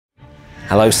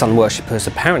Hello sun worshippers,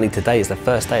 apparently today is the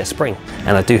first day of spring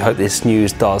and I do hope this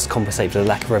news does compensate for the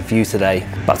lack of a review today,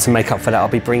 but to make up for that I'll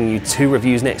be bringing you 2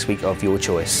 reviews next week of your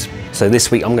choice. So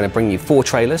this week I'm going to bring you 4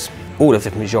 trailers, all of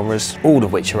different genres, all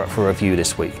of which are up for review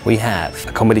this week. We have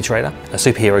a comedy trailer, a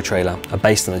superhero trailer, a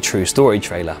based on a true story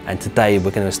trailer, and today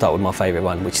we're going to start with my favourite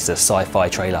one, which is a sci-fi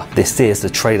trailer. This is the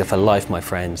trailer for life, my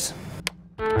friends.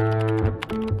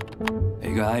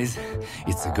 Hey guys,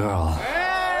 it's a girl.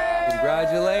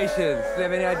 Congratulations. Do you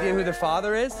have any idea who the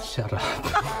father is? Shut up.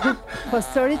 For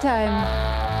story time.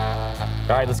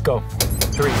 All right, let's go.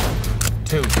 3,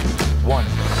 2, 1.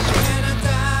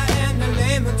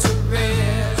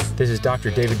 This is Dr.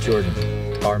 David Jordan.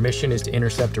 Our mission is to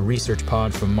intercept a research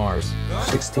pod from Mars.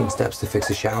 16 steps to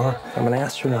fix a shower. I'm an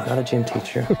astronaut, not a gym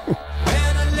teacher.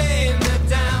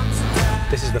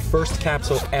 This is the first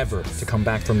capsule ever to come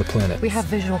back from the planet. We have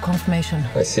visual confirmation.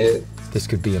 I see it. This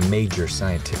could be a major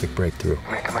scientific breakthrough.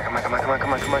 Come on.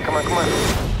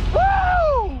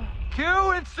 Woo!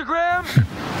 Cue Instagram!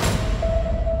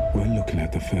 We're looking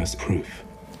at the first proof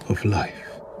of life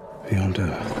beyond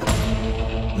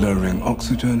Earth. Lowering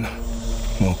oxygen,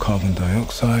 more carbon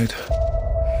dioxide.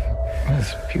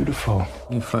 That's beautiful.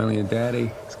 You finally a daddy.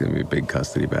 It's gonna be a big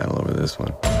custody battle over this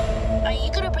one. Are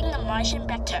you gonna bring the Martian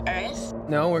back to Earth?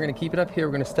 No, we're gonna keep it up here.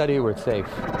 We're gonna study it where it's safe.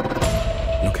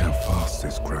 Look how fast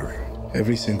it's growing.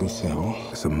 Every single cell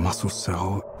is a muscle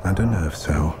cell and a nerve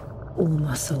cell. All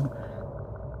muscle,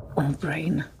 all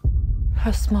brain.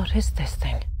 How smart is this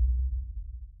thing?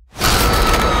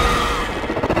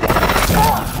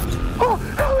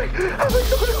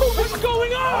 What's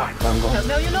going on?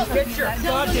 No, you're not. Get your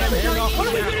goddamn hair off. What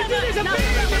are we gonna do? There's a baby.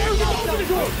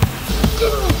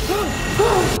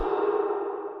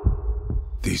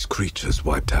 These creatures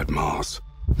wiped out Mars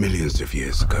millions of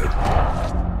years ago.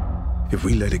 If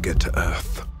we let it get to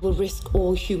Earth, we'll risk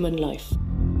all human life.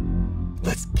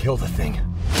 Let's kill the thing.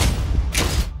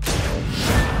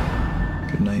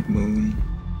 Good night, moon.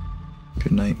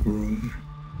 Good night, room.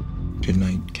 Good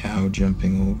night, cow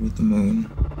jumping over the moon.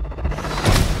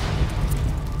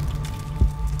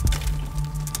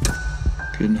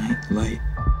 Good night, light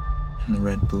and the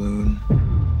red balloon.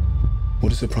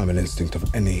 what is the primal instinct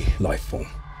of any life form?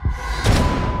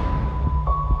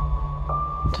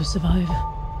 To survive.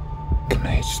 Good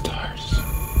night, stars.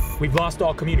 We've lost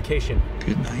all communication.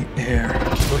 Good night, air.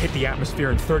 We'll hit the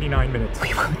atmosphere in 39 minutes.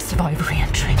 We won't survive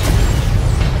re-entry.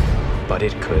 But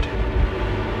it could.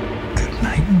 Good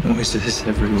night, noises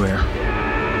everywhere.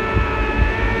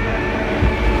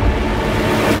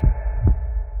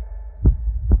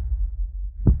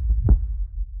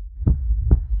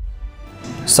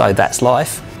 So that's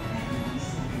life.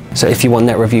 So if you want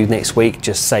that reviewed next week,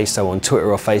 just say so on Twitter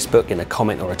or Facebook in a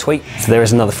comment or a tweet. So there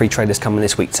is another 3 trailers coming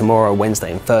this week, tomorrow,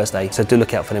 Wednesday and Thursday, so do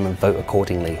look out for them and vote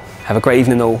accordingly. Have a great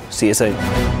evening all, see you soon.